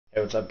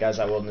What's up, guys?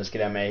 Wilderness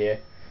Kid MA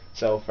here.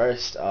 So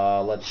first,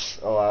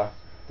 the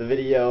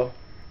video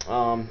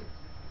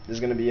is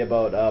gonna be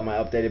about my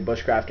updated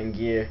bushcrafting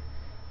gear,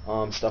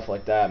 stuff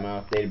like that. My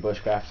updated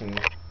bushcrafting,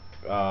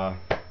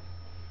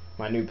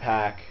 my new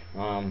pack,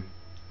 a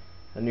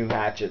new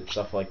hatchet,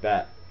 stuff like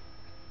that.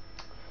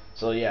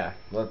 So yeah,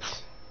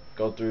 let's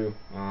go through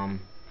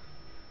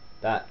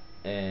that,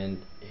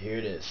 and here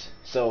it is.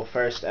 So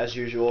first, as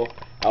usual,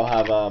 I'll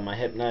have my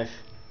hip knife,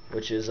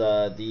 which is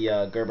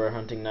the Gerber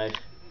hunting knife.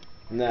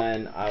 And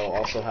then I will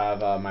also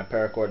have my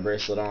paracord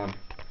bracelet on,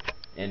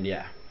 and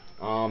yeah,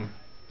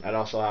 I'd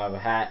also have a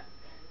hat.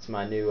 It's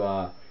my new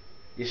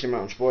Eastern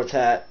Mountain Sports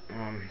hat.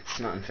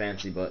 It's nothing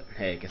fancy, but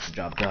hey, it gets the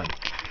job done.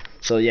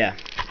 So yeah,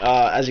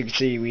 as you can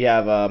see, we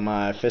have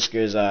my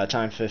Fiskars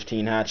Time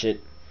 15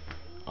 hatchet.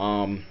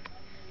 I'll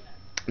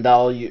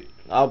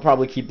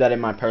probably keep that in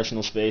my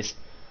personal space,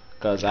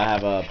 because I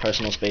have a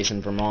personal space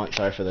in Vermont.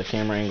 Sorry for the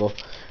camera angle.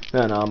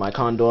 Then my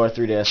Condor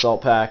 3-day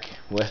assault pack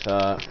with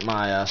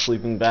my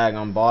sleeping bag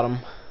on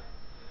bottom.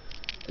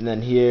 And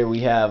then here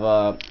we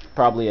have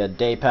probably a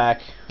day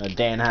pack, a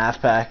day and a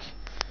half pack.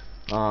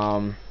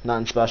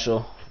 Nothing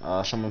special.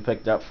 Someone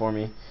picked up for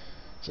me.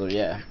 So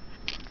yeah.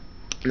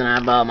 And then I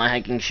have my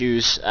hiking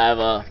shoes. I have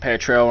a pair of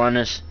trail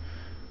runners.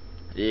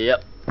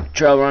 Yep,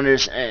 trail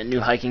runners and new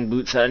hiking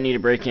boots that I need to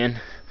break in.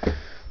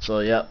 So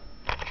yep.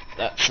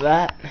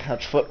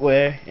 That's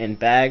footwear and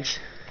bags.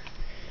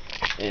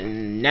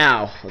 And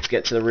now let's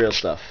get to the real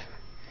stuff.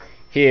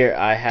 Here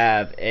I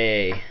have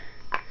a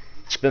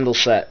spindle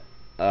set,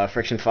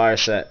 friction fire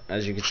set.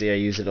 As you can see, I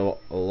use it a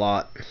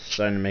lot.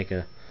 Starting to make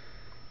it's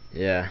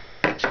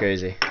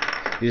crazy.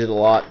 Use it a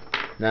lot.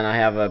 Then I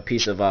have a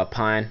piece of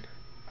pine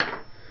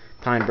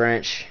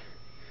branch.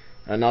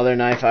 Another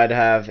knife I'd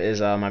have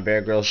is my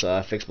Bear Grylls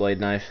fixed blade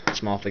knife,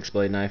 small fixed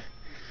blade knife.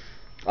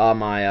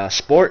 My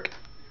spork.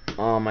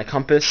 My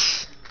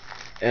compass,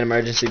 an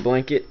emergency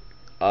blanket,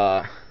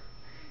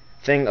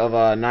 thing of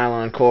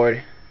nylon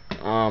cord.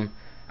 I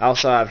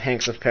also have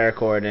hanks of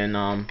paracord in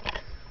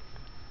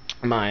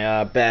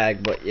my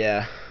bag, but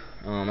yeah,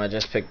 I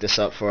just picked this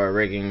up for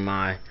rigging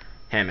my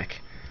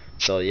hammock.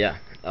 So yeah,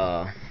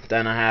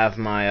 then I have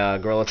my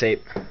Gorilla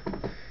Tape,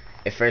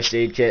 a first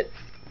aid kit,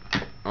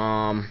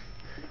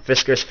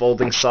 Fiskars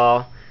folding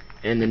saw,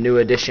 and the new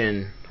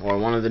addition, or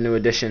one of the new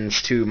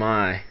additions to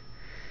my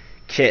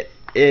kit,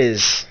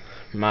 is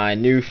my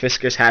new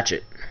Fiskars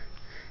hatchet.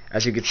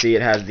 As you can see,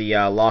 it has the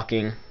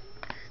locking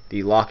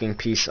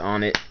piece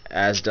on it,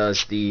 as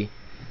does the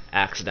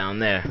axe down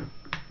there.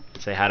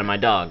 Say hi to my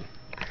dog.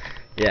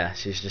 Yeah,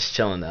 she's just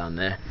chilling down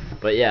there.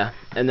 But yeah,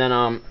 and then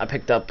I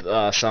picked up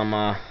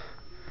some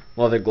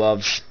leather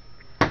gloves.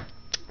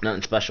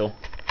 Nothing special.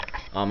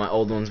 My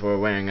old ones were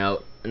wearing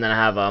out. And then I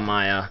have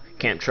my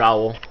camp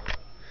trowel,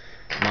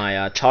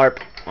 my tarp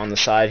on the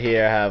side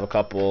here. I have a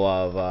couple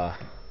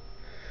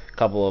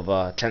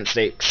of tent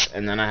stakes,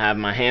 and then I have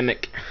my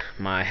hammock,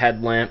 my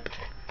headlamp,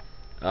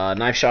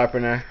 knife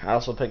sharpener. I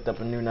also picked up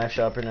a new knife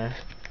sharpener,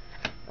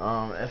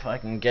 if I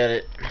can get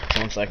it.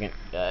 1 second,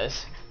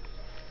 guys.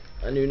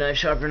 A new knife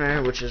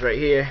sharpener, which is right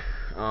here.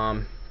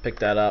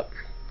 Picked that up.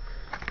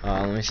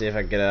 Let me see if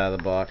I can get it out of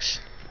the box.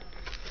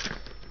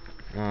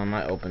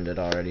 I opened it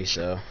already,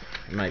 so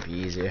it might be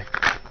easier.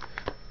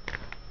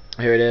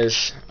 Here it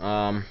is.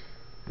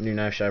 New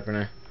knife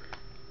sharpener.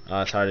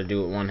 It's hard to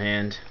do with one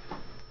hand.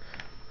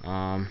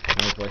 Let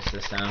me place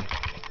this down.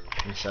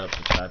 Let me set up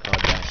the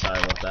tripod, guys. Sorry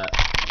about that.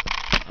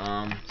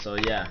 So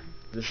yeah,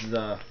 this is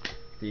the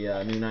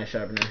new knife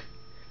sharpener.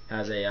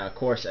 Has a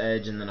coarse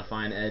edge and then a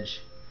fine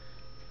edge.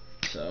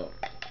 So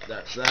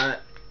that's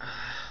that.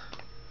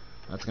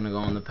 That's gonna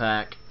go in the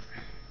pack.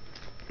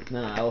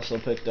 Then I also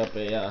picked up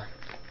a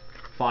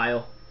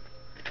file.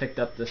 Picked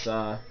up this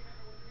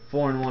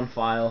 4-in-1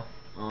 file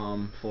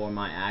for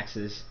my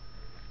axes.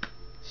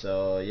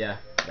 So yeah,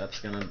 that's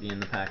gonna be in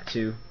the pack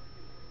too.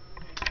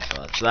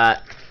 So that's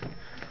that.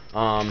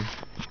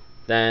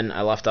 Then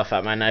I left off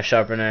at my knife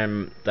sharpener,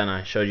 and then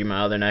I showed you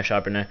my other knife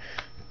sharpener.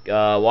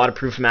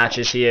 Waterproof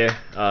matches here,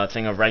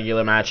 thing of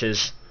regular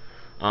matches,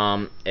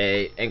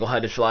 a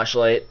angle-headed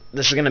flashlight.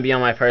 This is gonna be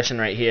on my person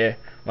right here.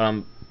 What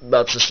I'm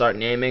about to start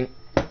naming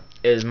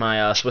is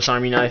my Swiss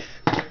Army knife,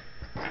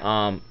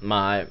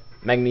 my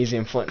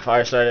magnesium flint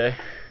fire starter.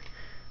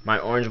 My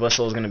orange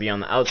whistle is gonna be on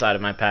the outside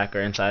of my pack,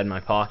 or inside my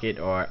pocket,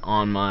 or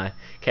on my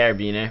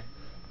carabiner.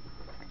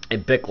 A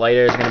Bic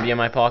lighter is going to be in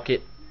my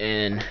pocket,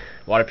 and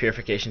water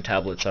purification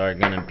tablets are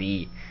going to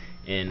be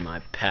in my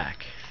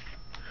pack.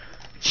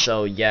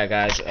 So yeah,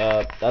 guys,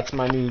 that's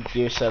my new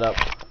gear setup.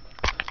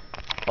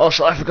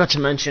 Also, I forgot to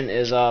mention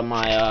is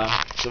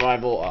my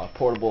survival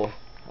portable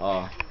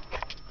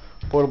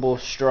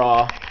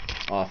straw,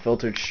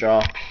 filtered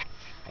straw.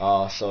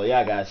 So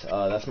yeah, guys,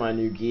 that's my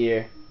new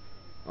gear.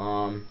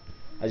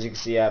 As you can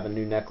see, I have a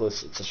new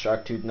necklace. It's a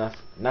shark tooth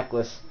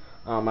necklace.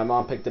 My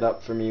mom picked it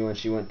up for me when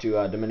she went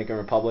to Dominican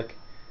Republic.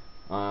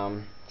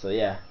 So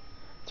yeah,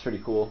 it's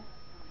pretty cool.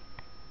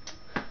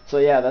 So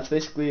yeah, that's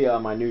basically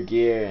my new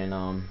gear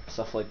and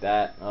stuff like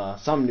that.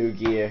 Some new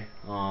gear.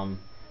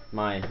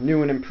 My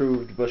new and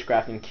improved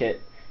bushcrafting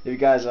kit if you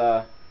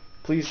guys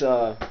please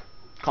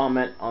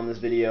comment on this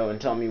video and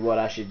tell me what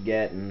I should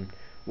get and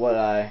what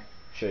I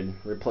should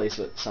replace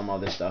with some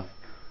other stuff.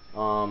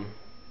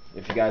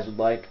 If you guys would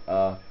like,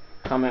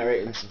 comment,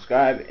 rate, and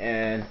subscribe,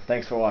 and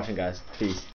thanks for watching, guys. Peace.